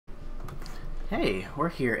Hey, we're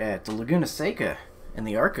here at the Laguna Seca in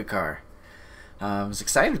the ARCA car. I was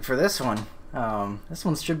excited for this one. This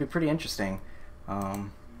one should be pretty interesting. I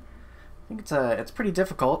think it's pretty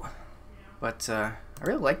difficult, but I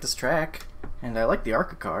really like this track, and I like the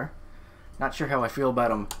ARCA car. Not sure how I feel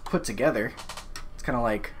about them put together. It's kind of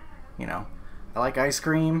like, you know, I like ice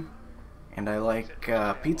cream, and I like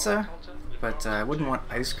pizza, but I wouldn't want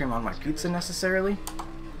ice cream on my pizza necessarily.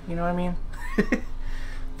 You know what I mean?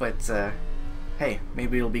 But hey,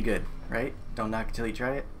 maybe it'll be good, right? Don't knock it till you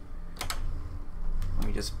try it. Let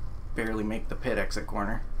me just barely make the pit exit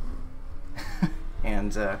corner.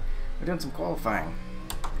 And we're doing some qualifying.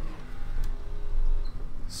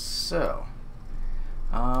 So,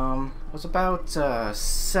 was about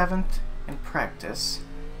 7th in practice.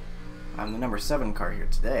 I'm the number 7 car here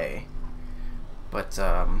today. But,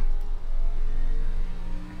 I'm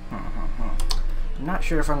not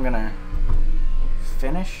sure if I'm gonna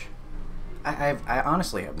finish. I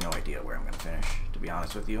honestly have no idea where I'm gonna finish, to be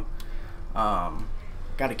honest with you. Got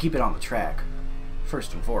to keep it on the track,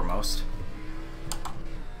 first and foremost.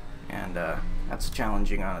 And that's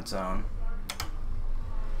challenging on its own.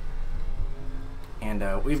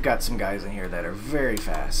 And we've got some guys in here that are very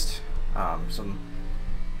fast. Some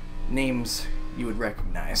names you would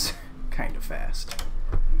recognize kind of fast.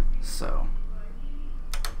 So,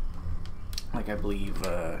 like I believe,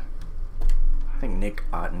 I think Nick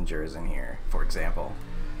Ottinger is in here, for example.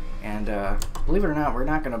 And believe it or not, we're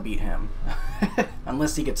not going to beat him.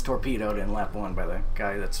 Unless he gets torpedoed in lap 1 by the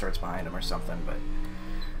guy that starts behind him or something. But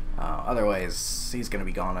otherwise, he's going to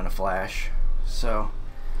be gone in a flash. So,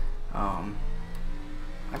 I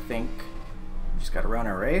think we just got to run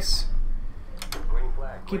our race.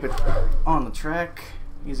 Keep it on the track.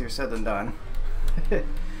 Easier said than done.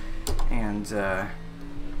 And, you know,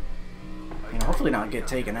 hopefully not get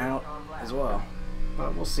taken out as well.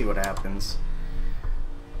 But we'll see what happens.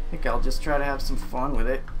 I think I'll just try to have some fun with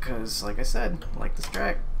it, because, like I said, I like this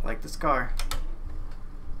track, I like this car.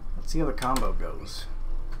 Let's see how the combo goes.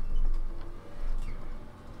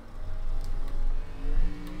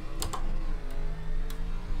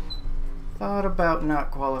 Thought about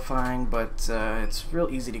not qualifying, but it's real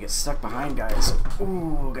easy to get stuck behind guys.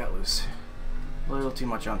 Ooh, got loose. A little too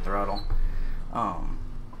much on throttle.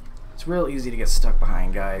 It's real easy to get stuck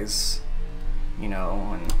behind guys, you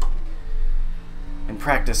know, and in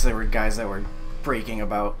practice there were guys that were braking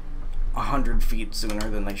about 100 feet sooner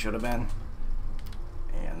than they should have been,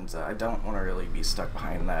 and I don't want to really be stuck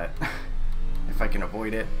behind that if I can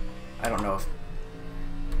avoid it. I don't know if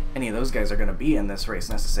any of those guys are going to be in this race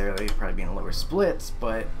necessarily, probably be in lower splits,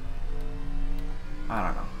 but I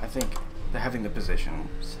don't know. I think having the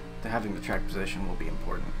positions, having the track position will be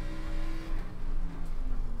important.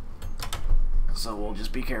 So we'll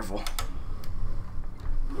just be careful.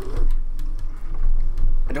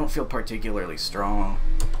 I don't feel particularly strong.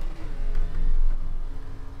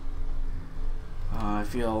 I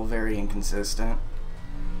feel very inconsistent.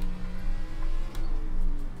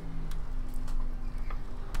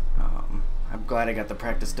 I'm glad I got the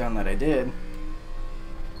practice done that I did,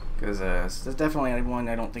 because this is definitely one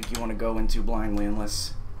I don't think you want to go into blindly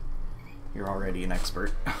unless you're already an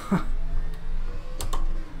expert.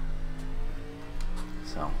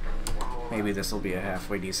 So maybe this will be a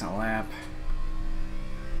halfway decent lap.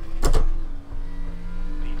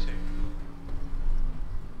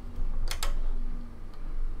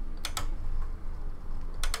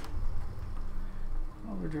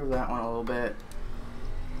 Overdrove that one a little bit,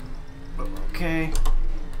 but okay.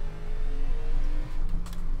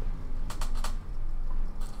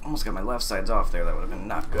 Almost got my left sides off there. That would have been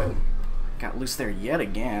not good. Got loose there yet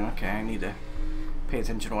again. Okay, I need to pay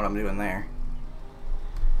attention to what I'm doing there,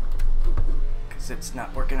 because it's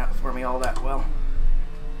not working out for me all that well.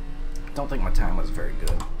 Don't think my time was very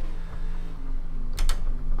good.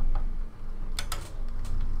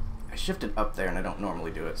 I shifted up there and I don't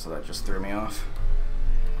normally do it, so that just threw me off.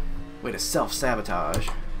 Way to self-sabotage.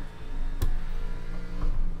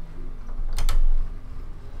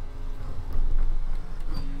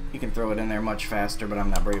 You can throw it in there much faster, but I'm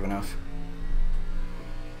not brave enough.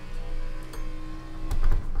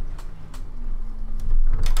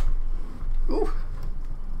 Ooh.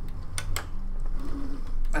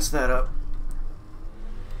 Messed that up.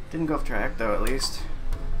 Didn't go off track though, at least.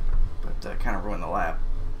 But kind of ruined the lap.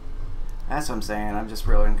 That's what I'm saying, I'm just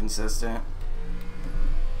real inconsistent.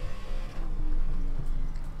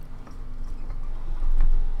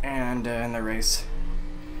 And in the race,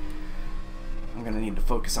 I'm gonna need to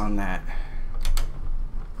focus on that.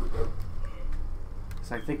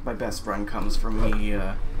 So I think my best run comes from me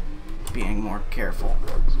being more careful.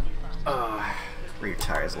 rear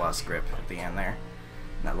tires lost grip at the end there.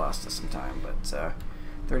 And that lost us some time, but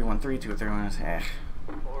 31.3 to a 31,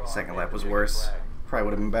 second lap was worse. Probably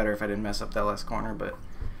would have been better if I didn't mess up that last corner, but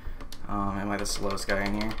am I the slowest guy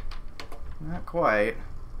in here? Not quite.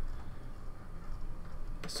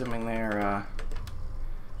 Assuming they're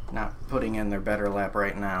not putting in their better lap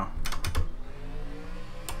right now.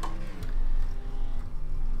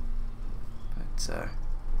 But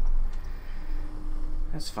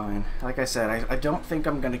that's fine. Like I said, I don't think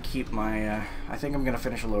I'm going to keep my... I think I'm going to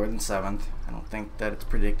finish lower than 7th. I don't think that it's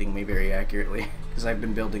predicting me very accurately, because I've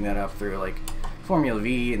been building that up through like Formula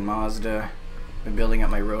V and Mazda. Been building up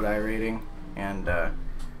my road iRating, and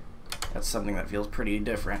that's something that feels pretty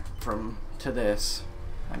different to this.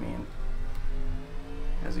 I mean,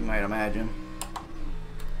 as you might imagine.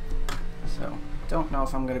 So, don't know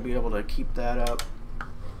if I'm going to be able to keep that up.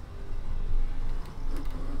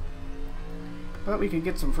 But we could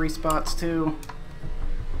get some free spots too,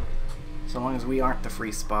 so long as we aren't the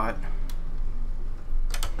free spot.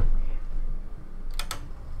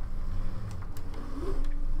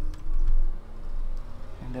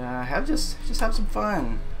 And just have some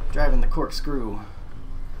fun driving the corkscrew.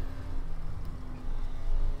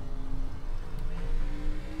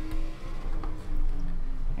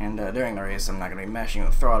 And during the race, I'm not going to be mashing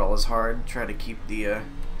the throttle as hard. Try to keep the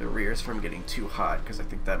rears from getting too hot, because I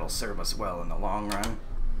think that'll serve us well in the long run.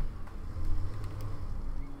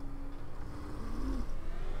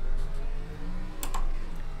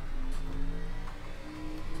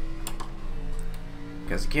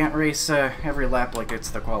 Because you can't race every lap like it's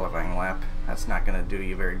the qualifying lap. That's not going to do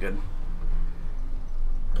you very good.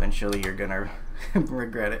 Eventually you're going to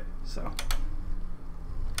regret it. So,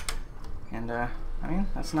 and I mean,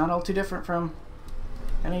 that's not all too different from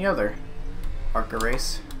any other ARCA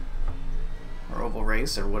race or oval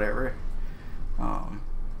race or whatever.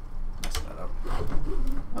 Mess that up.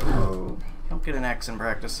 Uh-oh. Don't get an X in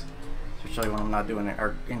practice, especially when I'm not doing it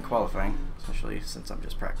or in qualifying, especially since I'm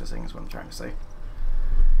just practicing is what I'm trying to say.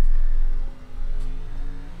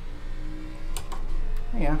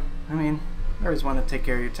 Yeah, I mean, I always want to take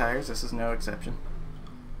care of your tires. This is no exception.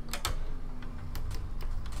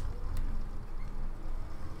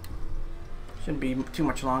 Shouldn't be too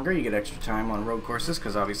much longer. You get extra time on road courses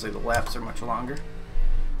because obviously the laps are much longer.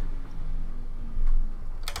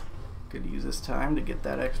 Could use this time to get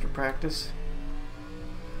that extra practice.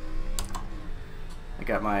 I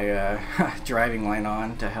got my driving line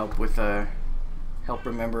on to help with help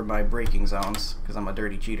remember my braking zones because I'm a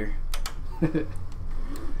dirty cheater.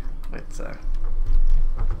 But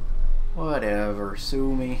whatever,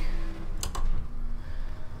 sue me.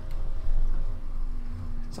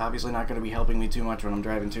 It's obviously not going to be helping me too much when I'm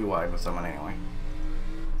driving too wide with someone anyway.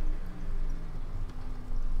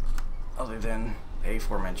 Other than the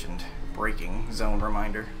aforementioned braking zone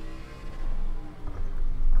reminder.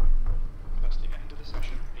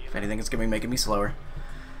 If anything, it's going to be making me slower.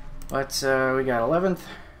 But we got 11th,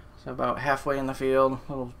 so about halfway in the field,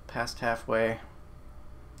 a little past halfway.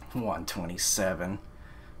 127.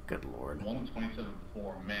 Good lord.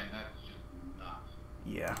 127.4, man, that's just nuts.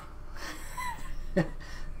 Yeah.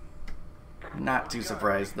 Not too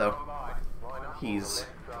surprised though. He's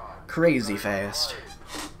crazy fast.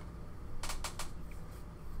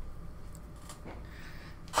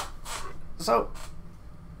 So,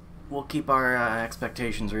 we'll keep our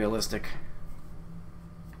expectations realistic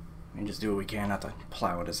and just do what we can not to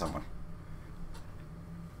plow into someone.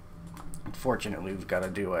 Unfortunately, we've got to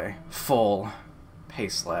do a full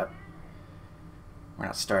pace lap. We're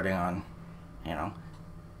not starting on, you know,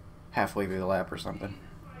 halfway through the lap or something.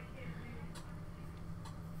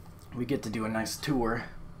 We get to do a nice tour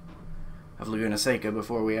of Laguna Seca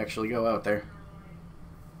before we actually go out there.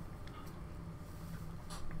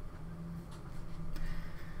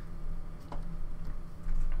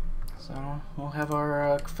 So we'll have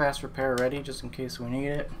our fast repair ready just in case we need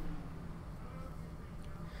it.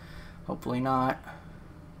 Hopefully not,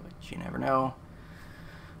 but you never know.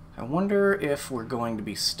 I wonder if we're going to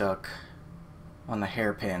be stuck on the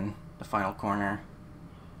hairpin, the final corner.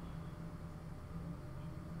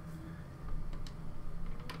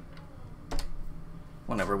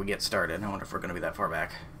 Whenever we get started. I wonder if we're going to be that far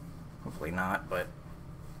back. Hopefully not, but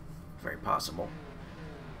very possible.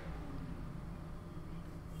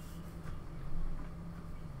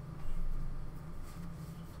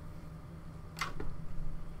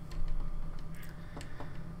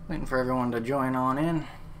 Waiting for everyone to join on in.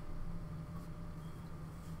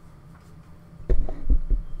 Get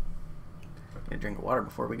a drink of water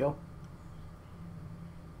before we go.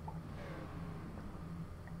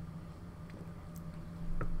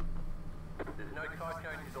 There's no tire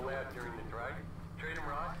changes allowed during the drag.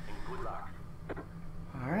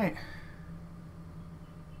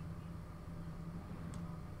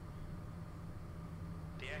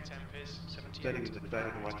 temp is 78. Setting the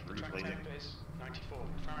exciting to watch The the track replay. temp is 94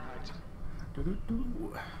 Fahrenheit.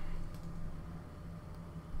 Doo-doo-doo.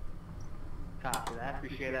 Copy that.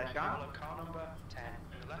 Appreciate that, Sean. Follow car number 10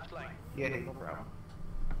 in the left lane. Yeah, no problem.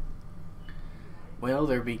 Will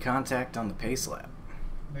there be contact on the pace lap?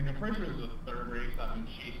 Like, I'm pretty sure this is the third race I've been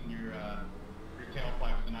chasing your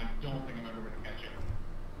tailpipes, and I don't think I'm ever going to catch it.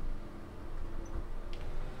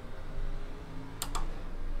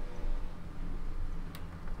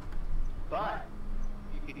 But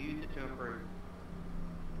you could use it to improve.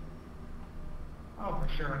 Oh, for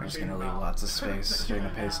sure. I'm just going to leave lots of space during the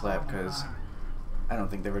pace lap because I don't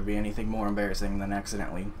think there would be anything more embarrassing than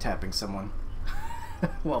accidentally tapping someone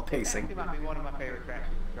while pacing. It might be one of my favorite tracks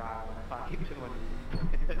to drive if I keep doing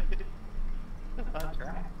fun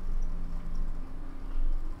track.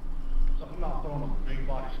 Something about throwing a big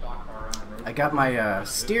body stock car around the road. I got my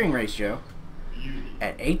steering ratio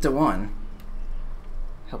at 8-to-1.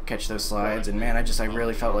 Help catch those slides, and man, I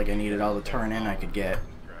really felt like I needed all the turn in I could get.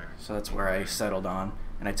 So that's where I settled on.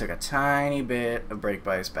 And I took a tiny bit of brake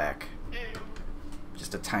bias back.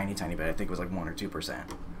 Just a tiny, tiny bit. I think it was like 1 or 2%.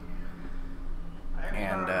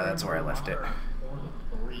 And that's where I left it.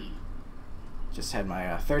 Just had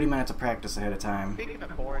my 30 minutes of practice ahead of time. Speaking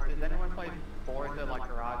of Forza, does anyone play Forza like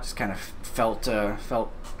garage? Just kind of felt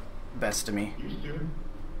best to me. Used to.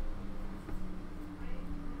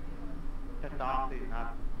 Just honestly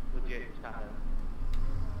not legit, just kind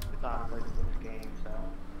of thought of this game, so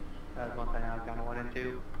that was one thing I was kind of went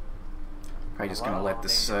into. Probably just gonna let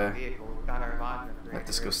this go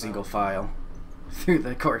single single file through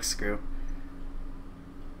the corkscrew.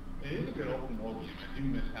 It is a good open world game. I do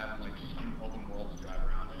miss having like some open world to drive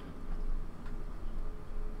around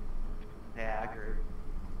in. Yeah, I agree.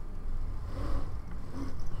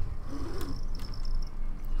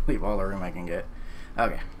 Leave all the room I can get.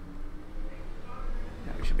 Okay.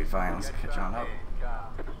 Yeah, we should be fine. Let's catch on up.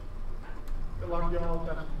 Good luck, y'all.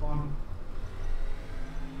 Have some fun.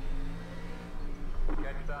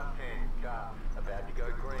 Catch start 10, car, about to go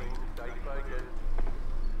green, stay focused.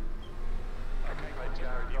 Okay, red team,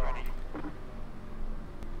 are you ready?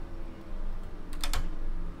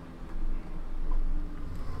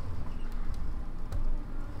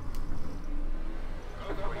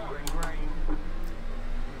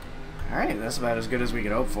 Alright, that's about as good as we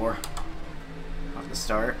could hope for. Off the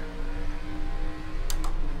start.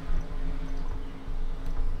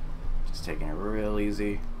 Just taking it real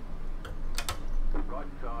easy. Right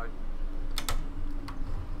side.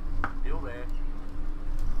 Still there.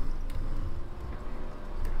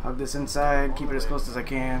 Hug this inside, keep it as close as I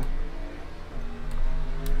can.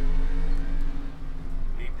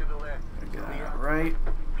 Keep to the left. Got it right.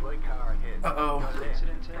 Slow car ahead. Uh-oh.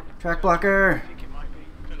 Incident Track blocker. I think it might be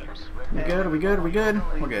Phillips. We good? Are we good? Are we good?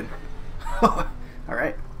 We're good.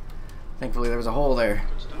 Alright. Thankfully there was a hole there.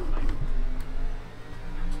 Good start, mate.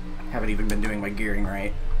 Haven't even been doing my gearing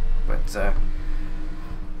right. But,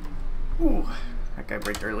 ooh, that guy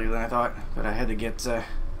braked earlier than I thought. But I had to get,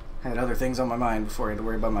 had other things on my mind before I had to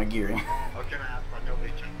worry about my gearing. I was gonna ask why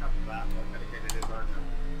nobody checked up for that, but dedicated is ARCA.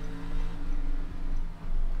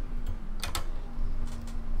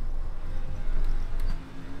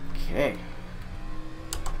 Okay.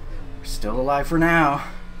 We're still alive for now.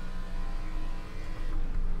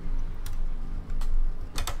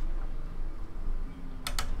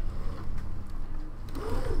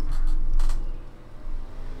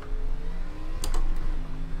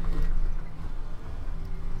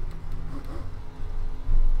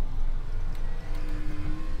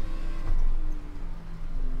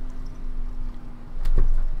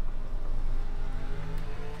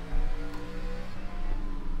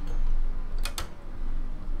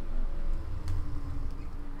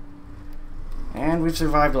 And we've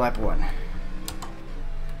survived lap 1.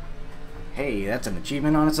 Hey, that's an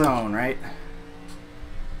achievement on its own, right?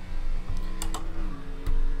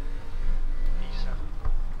 E7.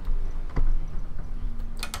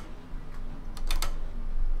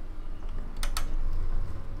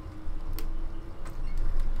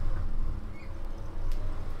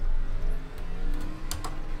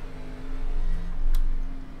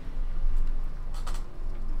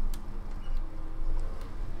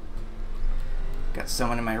 Got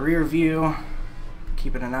someone in my rear view,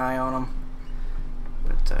 keeping an eye on them,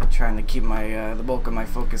 but trying to keep my the bulk of my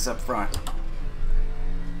focus up front.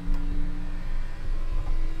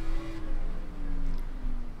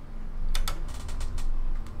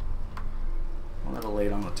 A little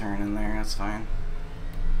late on the turn in there, that's fine.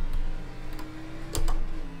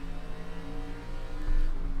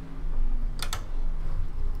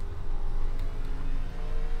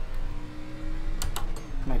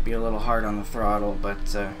 Might Might be a little hard on the throttle,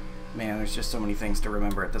 but man, there's just so many things to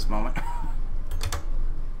remember at this moment.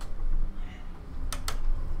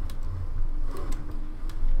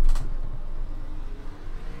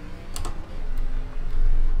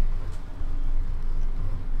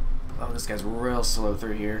 Oh, this guy's real slow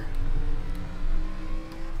through here.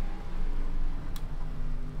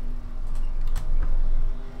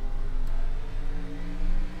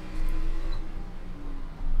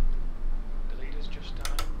 The leader's just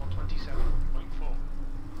done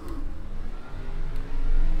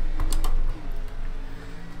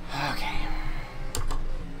 127.4. Okay.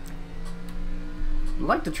 I'd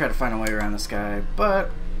like to try to find a way around this guy, but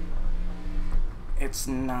it's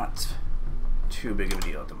not too big of a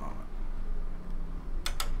deal at the moment.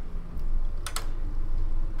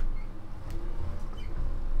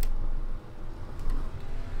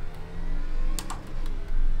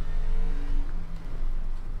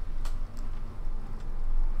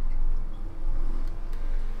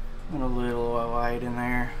 Went a little wide in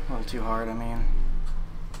there, a little too hard, I mean.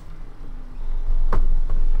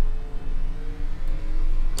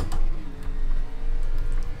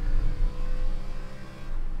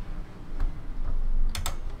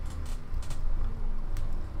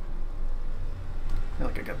 Feel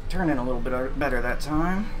like I got to turn in a little bit better that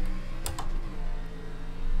time.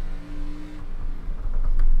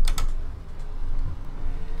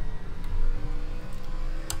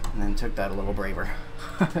 And then took that a little braver.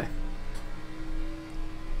 Who's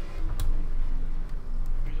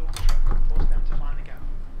on the track? Force them to find the gap.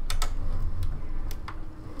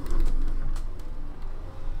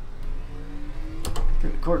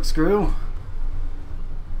 Through the corkscrew.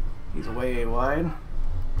 He's way wide.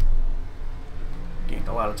 Gained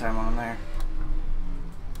a lot of time on him there.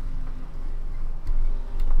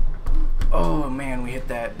 Oh man, we hit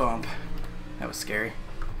that bump. That was scary.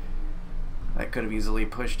 That could have easily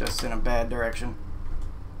pushed us in a bad direction.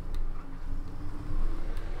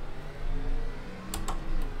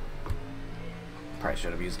 Probably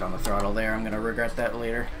should have used on the throttle there. I'm going to regret that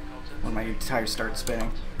later when my tires start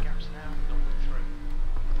spinning. Gaps now, 0.3.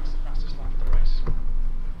 That's the fastest lap of the race.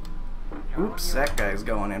 Oops, that guy's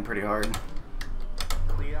going in pretty hard.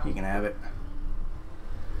 Clear. He can have it.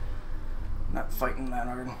 Not fighting that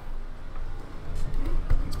hard.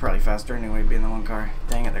 He's probably faster anyway, being the one car.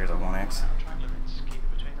 Dang it, there's a 1X. Track limits, keep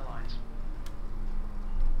it between the lines.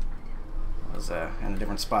 I was in a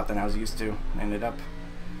different spot than I was used to. Ended up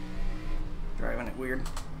driving it weird.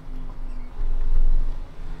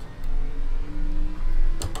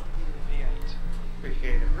 V8.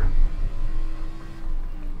 Appreciate it, bro.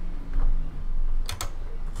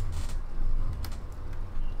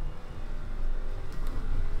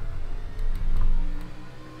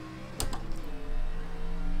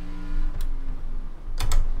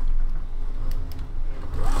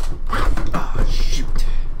 Oh, shoot.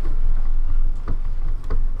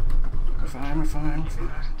 We're fine, we're fine, we're fine.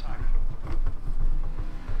 Nice and tight.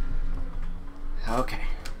 Okay,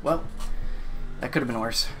 well, that could have been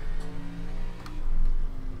worse.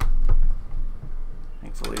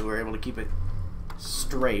 Thankfully, we were able to keep it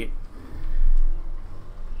straight.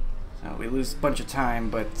 So we lose a bunch of time,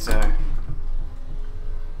 but we're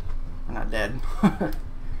not dead.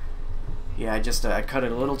 Yeah, I cut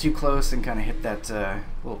it a little too close and kind of hit that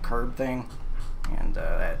little curb thing, and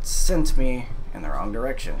that sent me in the wrong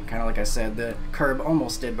direction. Kind of like I said, the curb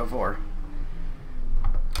almost did before.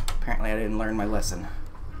 Apparently I didn't learn my lesson.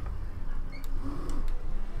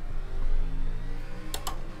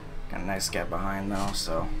 Got a nice gap behind though,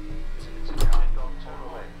 so.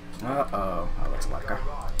 Uh-oh. Oh, that's Laguna.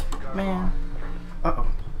 Man. Uh-oh.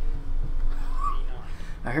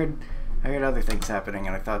 I heard other things happening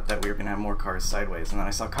and I thought that we were gonna have more cars sideways, and then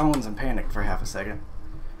I saw cones and panicked for half a second.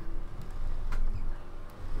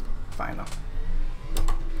 Fine though.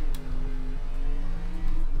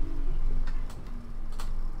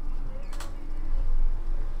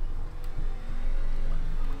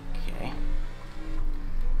 Okay.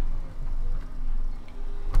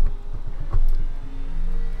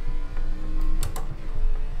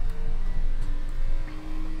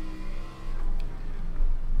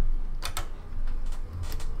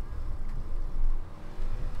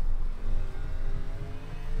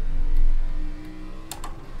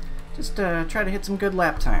 Just try to hit some good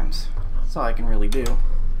lap times. That's all I can really do.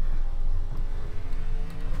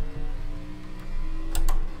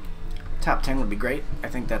 Top 10 would be great. I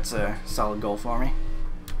think that's a solid goal for me.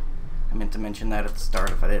 I meant to mention that at the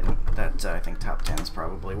start if I didn't. That I think top 10 is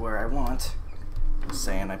probably where I want. Just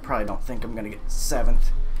saying, I probably don't think I'm going to get 7th.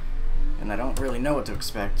 And I don't really know what to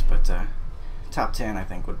expect, but top 10 I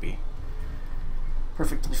think would be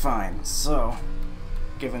perfectly fine. So,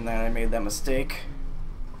 given that I made that mistake.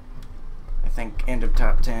 I think end of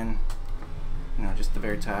top 10, you know, just the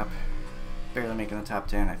very top, barely making the top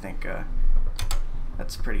 10. I think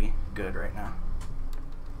that's pretty good right now.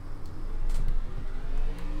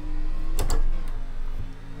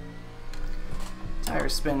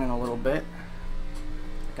 Tires spinning a little bit.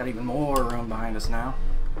 Got even more room behind us now.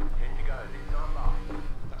 10 to go, this time off.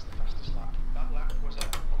 That's the fastest lap. That lap was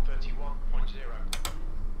at 1:31.0.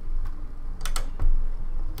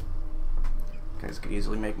 Guys could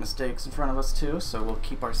easily make mistakes in front of us too, so we'll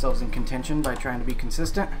keep ourselves in contention by trying to be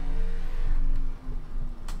consistent.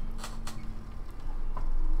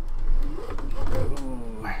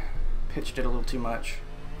 Ooh, pitched it a little too much.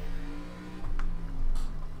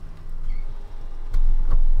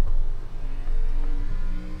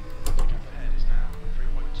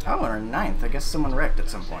 Oh, we're in 9th. I guess someone wrecked at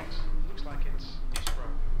some point. Looks like it's broke.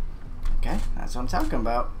 Okay, that's what I'm talking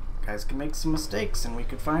about. Guys can make some mistakes and we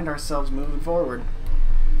could find ourselves moving forward.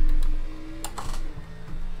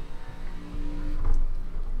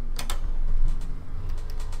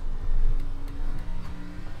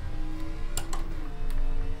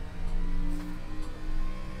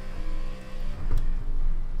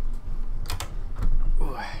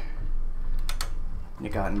 Ooh.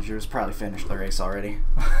 Nick Ottinger's probably finished the race already.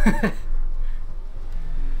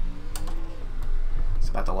 He's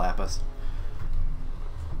about to lap us.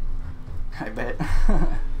 I bet.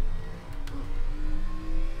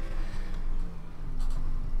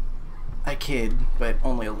 I kid, but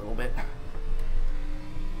only a little bit.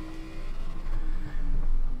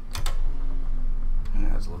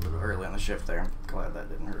 That was a little bit early on the shift there. I'm glad that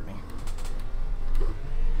didn't hurt me.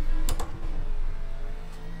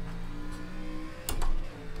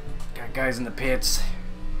 Got guys in the pits.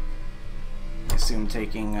 I assume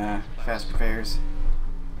taking fast repairs.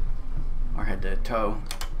 Or had to tow.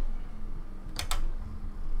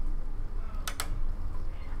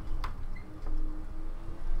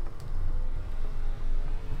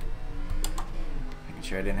 Making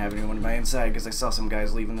sure I didn't have anyone on my inside because I saw some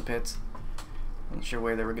guys leaving the pits. Wasn't sure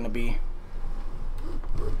where they were going to be.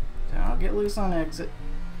 So I'll get loose on exit.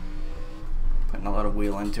 Putting a lot of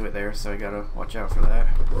wheel into it there, so I gotta watch out for that.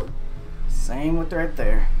 Same with right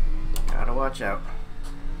there. Gotta watch out.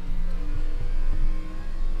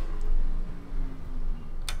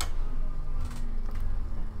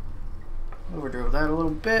 Overdrove that a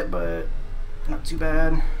little bit, but not too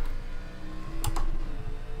bad.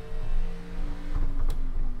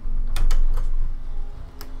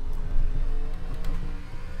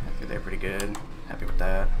 I think they're pretty good. Happy with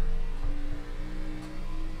that.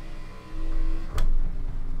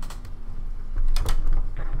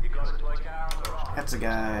 That's a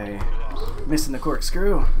guy missing the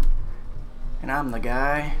corkscrew, and I'm the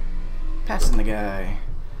guy passing the guy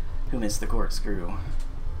who missed the corkscrew.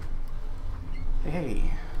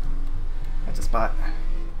 Hey, that's a spot.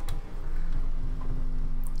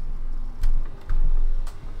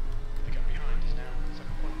 The gap behind is now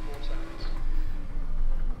 7.4 seconds.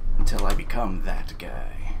 Until I become that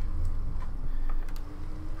guy.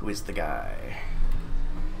 Who is the guy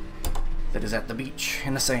that is at the beach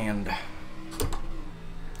in the sand?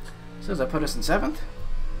 So does that put us in 7th?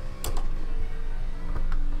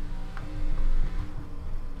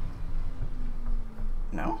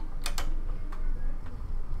 No?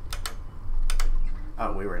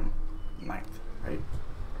 Oh, we were in 9th, right?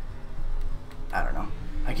 I don't know.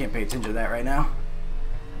 I can't pay attention to that right now.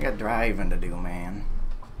 I got driving to do, man.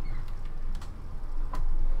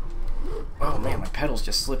 Oh man, my pedals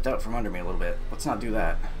just slipped out from under me a little bit. Let's not do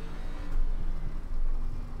that.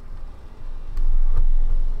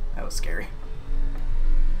 That was scary.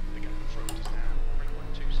 The gap in front is now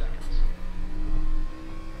 3.2 seconds.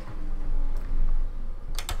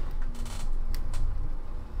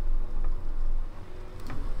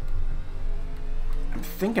 I'm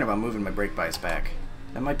thinking about moving my brake bias back.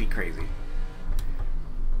 That might be crazy.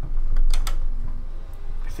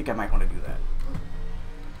 I think I might want to do that.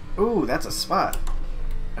 Ooh, that's a spot.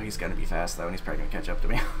 Oh, he's gonna be fast though, and he's probably gonna catch up to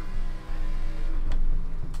me.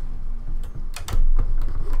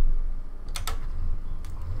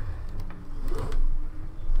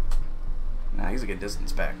 Nah, he's a good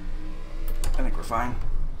distance back. I think we're fine.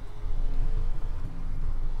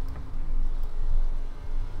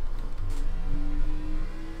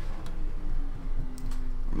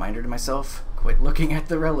 Reminder to myself, quit looking at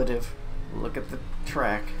the relative. Look at the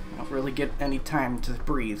track. I don't really get any time to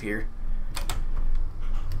breathe here.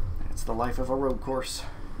 It's the life of a road course.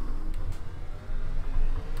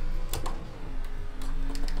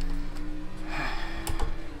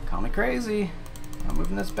 Call me crazy. I'm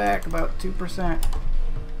moving this back about 2%.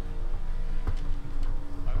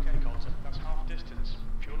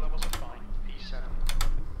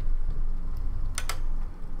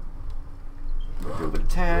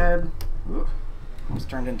 sled. Ooh, almost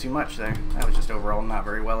turned in too much there. That was just overall not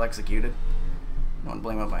very well executed. Don't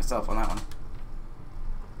blame myself on that one.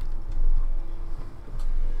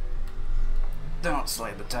 Don't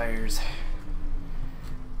slide the tires.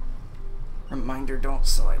 Reminder, don't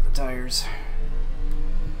slide the tires.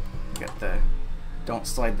 Got the don't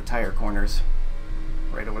slide the tire corners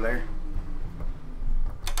right over there.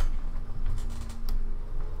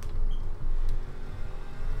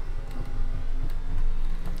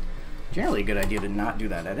 Generally a good idea to not do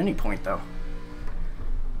that at any point though.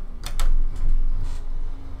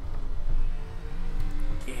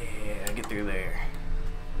 Yeah, get through there.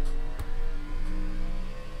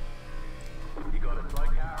 You got a slow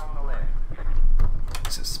car on the left.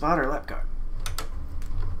 Is it spot or lap car?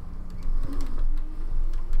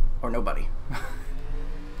 Or nobody.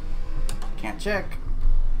 Can't check.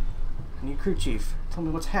 I need crew chief. Tell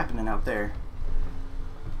me what's happening out there.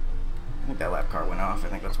 I think that lap car went off. I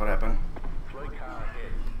think that's what happened. Slow car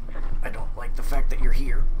ahead. I don't like the fact that you're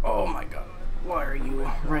here. Oh my god. Why are you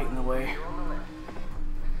right in the way? You're on the left.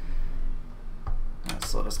 Let's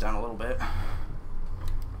slow this down a little bit. Gonna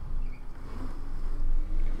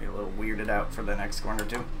be a little weirded out for the next corner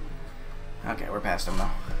too. Okay, we're past him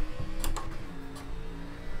though.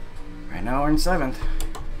 Right now we're in 7th.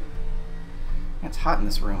 It's hot in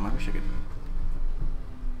this room. I wish I could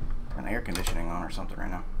turn the air conditioning on or something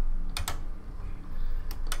right now.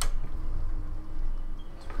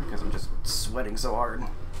 It's because I'm just sweating so hard. I'm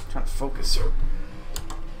trying to focus.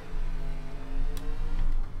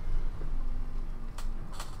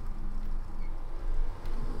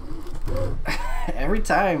 Every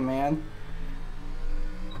time, man.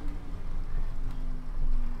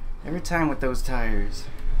 Every time with those tires.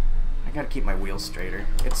 I gotta keep my wheels straighter.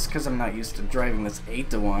 It's because I'm not used to driving this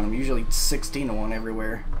 8-to-1. I'm usually 16-to-1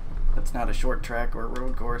 everywhere. That's not a short track or a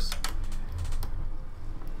road course.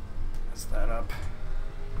 Mess that up.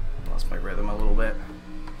 Lost my rhythm a little bit.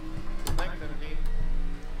 Thanks, 17.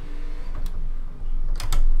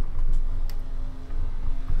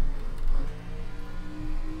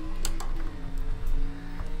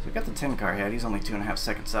 So we got the 10 car ahead. He's only 2.5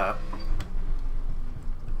 seconds up.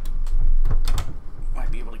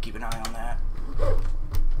 Might be able to keep an eye on that.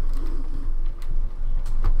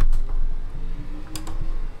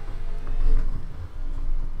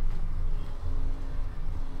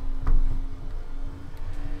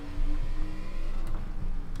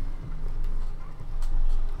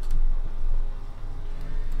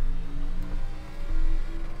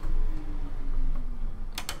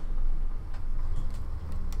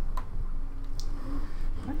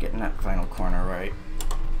 Not getting that final corner right.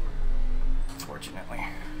 Fortunately. I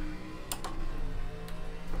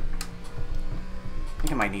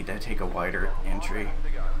think I might need to take a wider entry.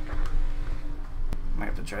 Might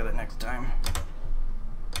have to try that next time.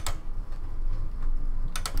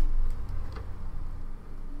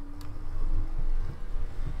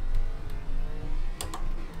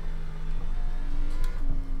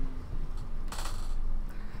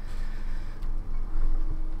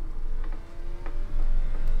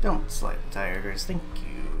 Don't slide the tires, thank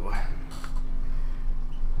you.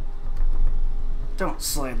 Don't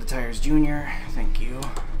slide the tires, Junior, thank you.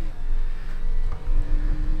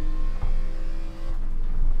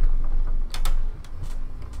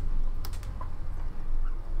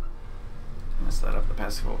 Messed that up the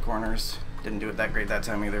past couple corners. Didn't do it that great that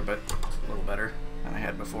time either, but a little better than I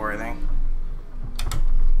had before, I think.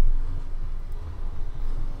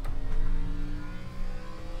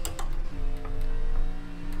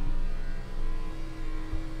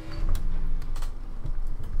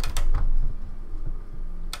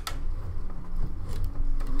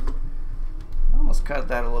 Cut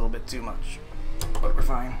that a little bit too much, but we're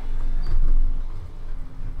fine.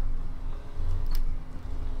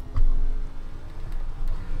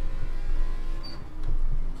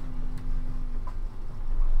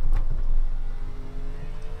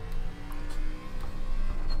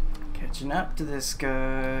 Catching up to this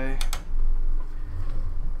guy.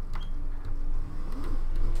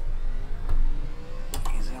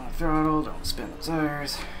 Easy on the throttle, don't spin the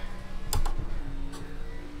tires.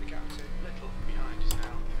 The gap to little behind is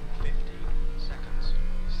now 15 seconds.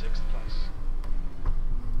 6th place.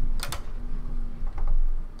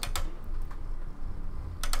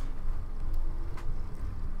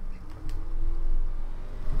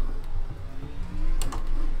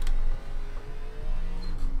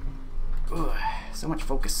 Ugh, so much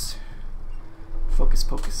focus. Focus,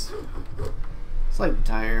 focus. Slide the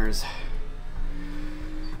tires.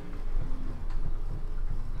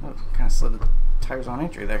 Oh, kind of slid the tires on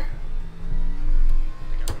entry there.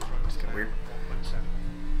 The gap in front is Kinda now weird. 1.7.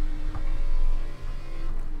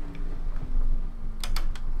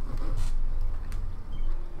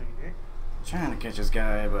 Trying to catch this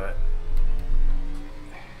guy, but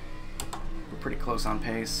we're pretty close on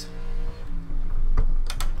pace.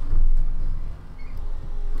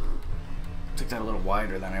 Took that a little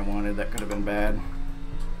wider than I wanted. That could have been bad.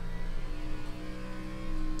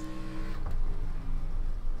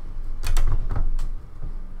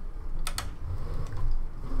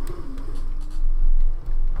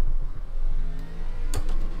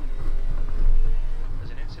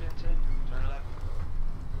 There's an incident in turn 11.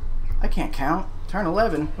 I can't count. Turn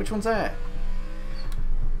 11? Which one's that?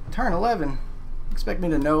 Turn 11? Expect me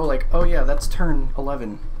to know, like, oh yeah, that's turn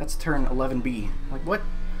 11. That's turn 11B. Like, what?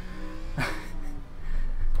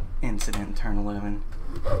 Incident, turn 11.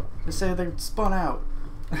 They say they spun out.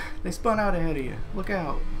 They spun out ahead of you. Look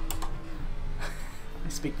out. I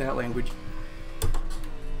speak that language.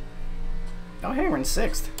 Oh hey, we're in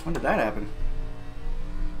 6th. When did that happen?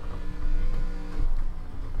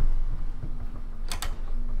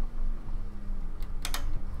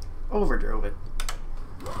 Overdrove it.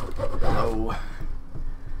 Hello.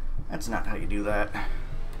 That's not how you do that.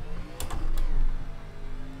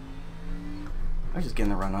 I was just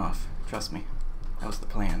getting the run off. Trust me. That was the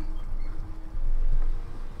plan.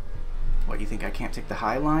 What, you think I can't take the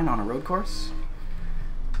high line on a road course?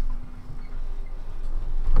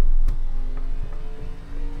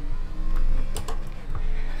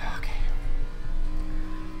 Okay.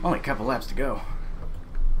 Only a couple laps to go.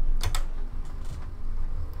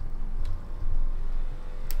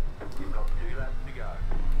 You've got 2 laps to go.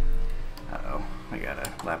 Uh-oh. We got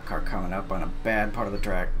a lap car coming up on a bad part of the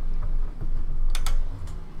track.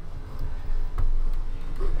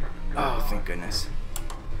 Oh, thank goodness.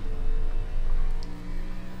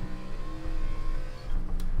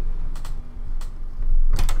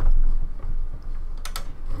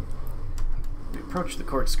 We approach the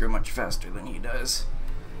corkscrew much faster than he does.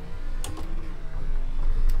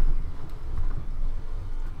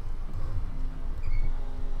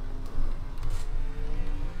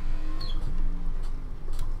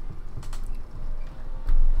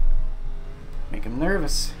 Make him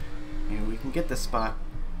nervous. Maybe we can get this spot.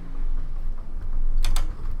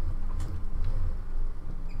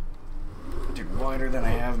 Wider than I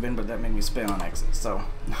have been, but that made me spin on exit, so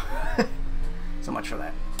so much for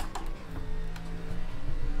that.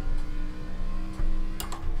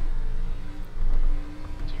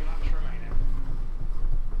 2 laps remaining.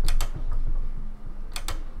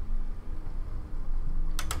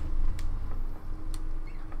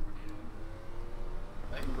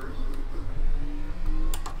 Thank you, Bruce.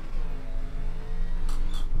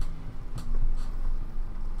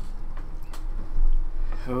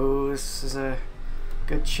 Oh, this is a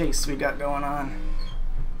good chase we got going on.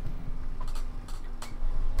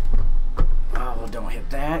 Oh, don't hit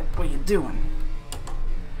that. What are you doing?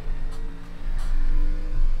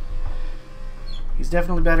 He's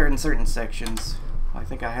definitely better in certain sections. I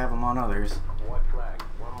think I have him on others. White flag.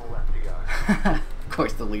 1 more lap to go. Of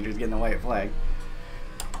course the leader's getting the white flag.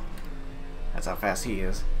 That's how fast he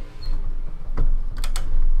is. The gap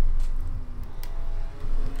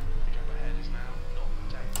ahead is now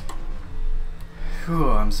 0.8. Whew,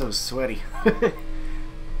 I'm so sweaty.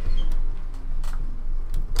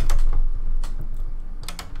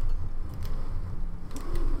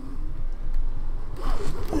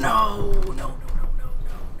 No.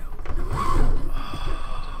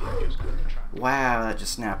 Wow, that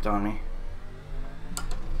just snapped on me.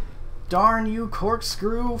 Darn you,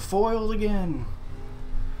 corkscrew, foiled again.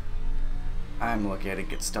 I'm lucky I didn't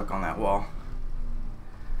get stuck on that wall.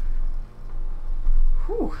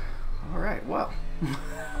 Whew. Alright, well.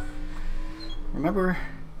 Remember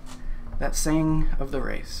that saying of the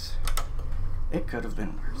race. It could have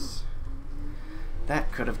been worse.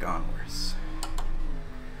 That could have gone worse.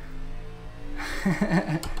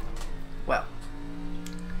 Well.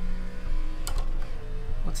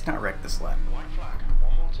 Let's not wreck this lap. White flag.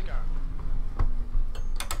 1 more to go.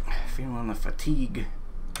 Feeling the fatigue.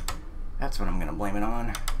 That's what I'm gonna blame it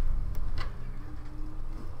on.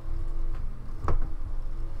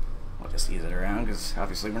 We'll just ease it around because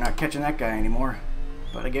obviously we're not catching that guy anymore.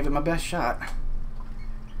 But I gave it my best shot.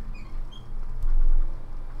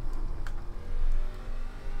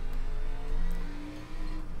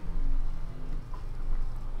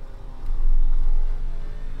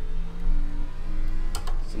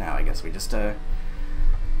 So now I guess we just you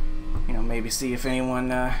know, maybe see if anyone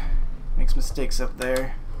makes mistakes up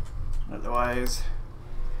there. Otherwise,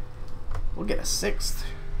 we'll get a 6th,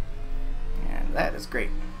 and that is great.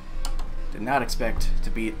 Did not expect to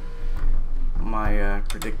beat my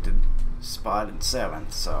predicted spot in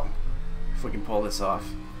 7th, so if we can pull this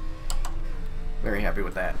off, very happy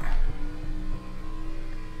with that.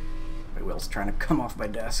 My wheel's trying to come off my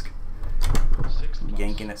desk. Sixth place.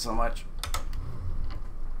 Yanking it so much.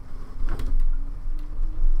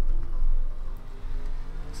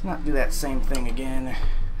 Let's not do that same thing again.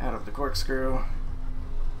 Out of the corkscrew.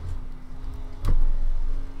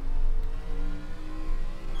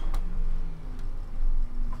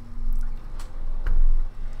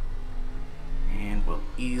 And we'll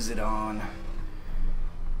ease it on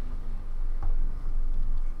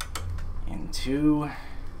into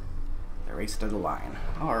the race to the line.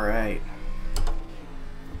 Alright.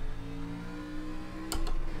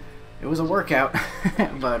 It was a workout,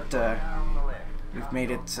 but we've made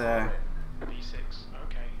it P6.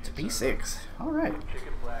 Okay. to P6. Alright.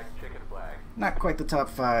 Chicken flag, chicken flag. Not quite the top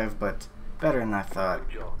 5, but better than I thought.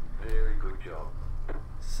 Good job. Very good job.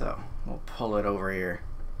 So, we'll pull it over here.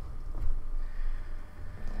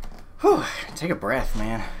 Whew, take a breath,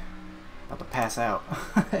 man. About to pass out.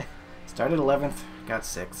 Started 11th, got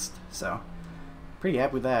 6th, so pretty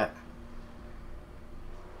happy with that.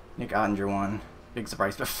 Nick Ottinger won. Big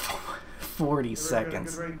surprise, but 40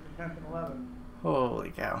 seconds. Good race for 10th and 11th. Holy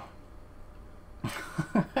cow.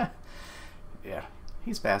 Yeah,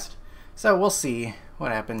 he's fast. So we'll see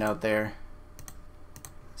what happened out there.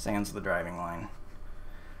 Sans the driving line.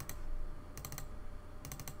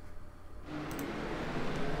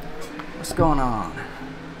 What's going on?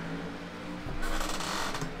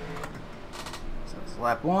 So it's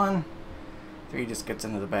lap 1. 3 just gets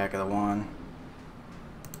into the back of the 1.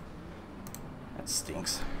 That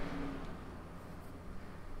stinks.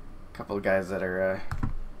 A couple of guys that are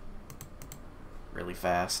really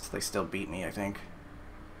fast. They still beat me, I think.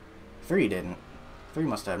 3 didn't. 3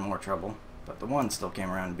 must have had more trouble. But the 1 still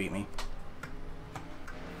came around and beat me.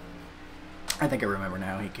 I think I remember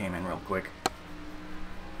now. He came in real quick.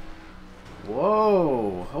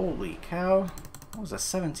 Whoa! Holy cow. What was a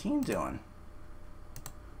 17 doing?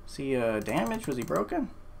 Was he damaged? Was he broken?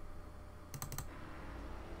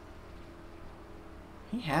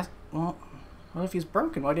 He has... Well, what if he's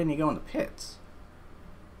broken? Why didn't he go in the pits?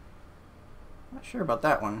 Not sure about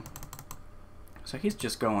that one. So he's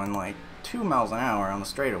just going like 2 miles an hour on the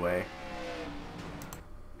straightaway.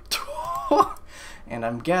 And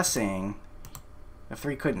I'm guessing the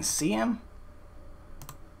 3 couldn't see him?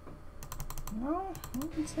 No, I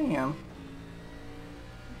didn't see him.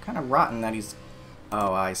 Kind of rotten that he's...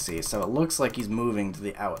 Oh, I see. So it looks like he's moving to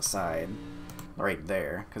the outside. Right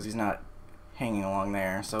there. Because he's not hanging along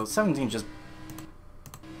there. So 17's just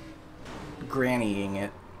grannying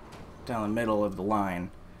it down the middle of the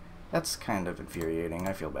line. That's kind of infuriating.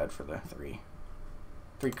 I feel bad for the 3.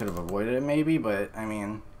 3 could have avoided it maybe, but I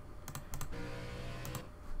mean...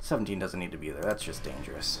 17 doesn't need to be there. That's just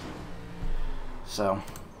dangerous. So,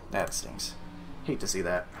 that stinks. Hate to see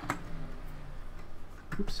that.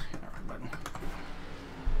 Oops, hit the wrong button.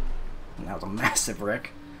 And that was a massive wreck.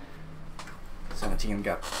 17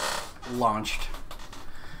 got launched.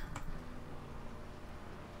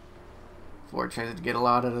 Ford tries to get a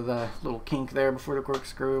lot out of the little kink there before the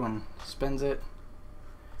corkscrew and spins it.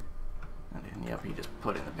 And then, yep, he just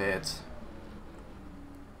put in the pits.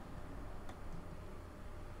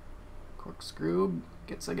 Corkscrew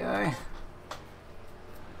gets a guy.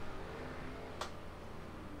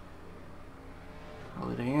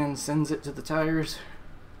 Holiday Inn sends it to the tires.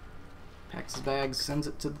 Packs his bags, sends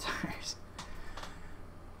it to the tires.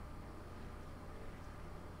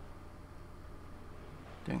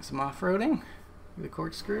 Doing some off-roading with the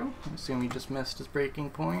corkscrew. I assume he just missed his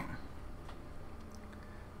braking point.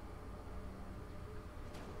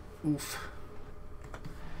 Oof.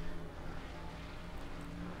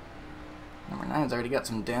 Number 9's already got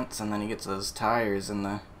some dents, and then he gets those tires and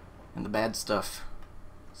the bad stuff.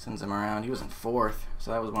 Sends him around. He was in 4th,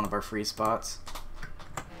 so that was one of our free spots.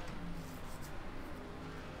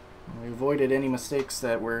 We avoided any mistakes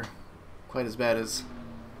that were quite as bad as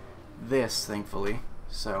this, thankfully.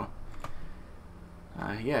 So,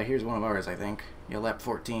 yeah, here's one of ours, I think. Yeah, lap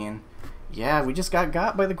 14. Yeah, we just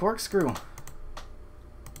got by the corkscrew.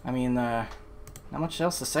 I mean, not much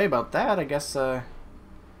else to say about that. I guess,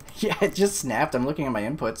 yeah, it just snapped. I'm looking at my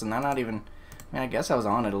inputs, and I'm not even... I mean, I guess I was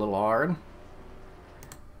on it a little hard.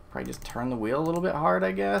 Probably just turned the wheel a little bit hard,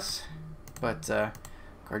 I guess. But,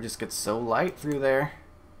 car just gets so light through there.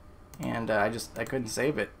 And, I couldn't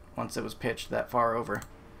save it once it was pitched that far over.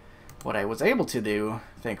 What I was able to do,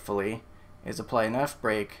 thankfully, is apply enough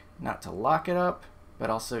brake not to lock it up, but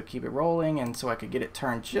also keep it rolling, and so I could get it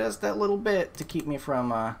turned just that little bit to keep me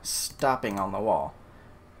from stopping on the wall.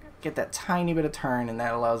 Get that tiny bit of turn, and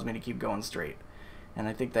that allows me to keep going straight. And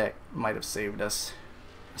I think that might have saved us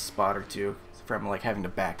a spot or two from like having to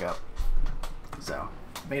back up. So,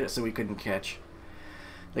 made it so we couldn't catch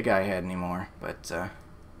the guy had anymore, but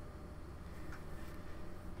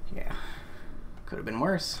yeah, could have been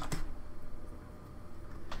worse.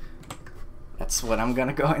 That's what I'm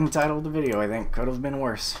gonna go ahead and title the video. I think could have been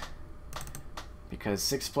worse, because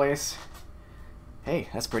 6th place, hey,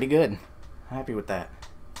 that's pretty good. Happy with that.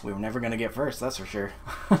 We were never gonna get first, that's for sure.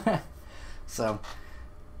 So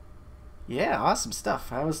yeah, awesome stuff.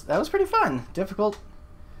 That was pretty fun. Difficult,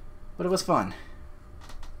 but it was fun,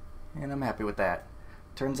 and I'm happy with that.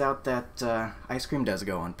 Turns out that ice cream does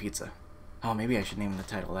go on pizza. Oh, maybe I should name the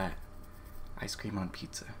title that. Ice cream on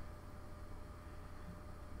pizza.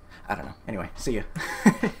 I don't know. Anyway, see ya.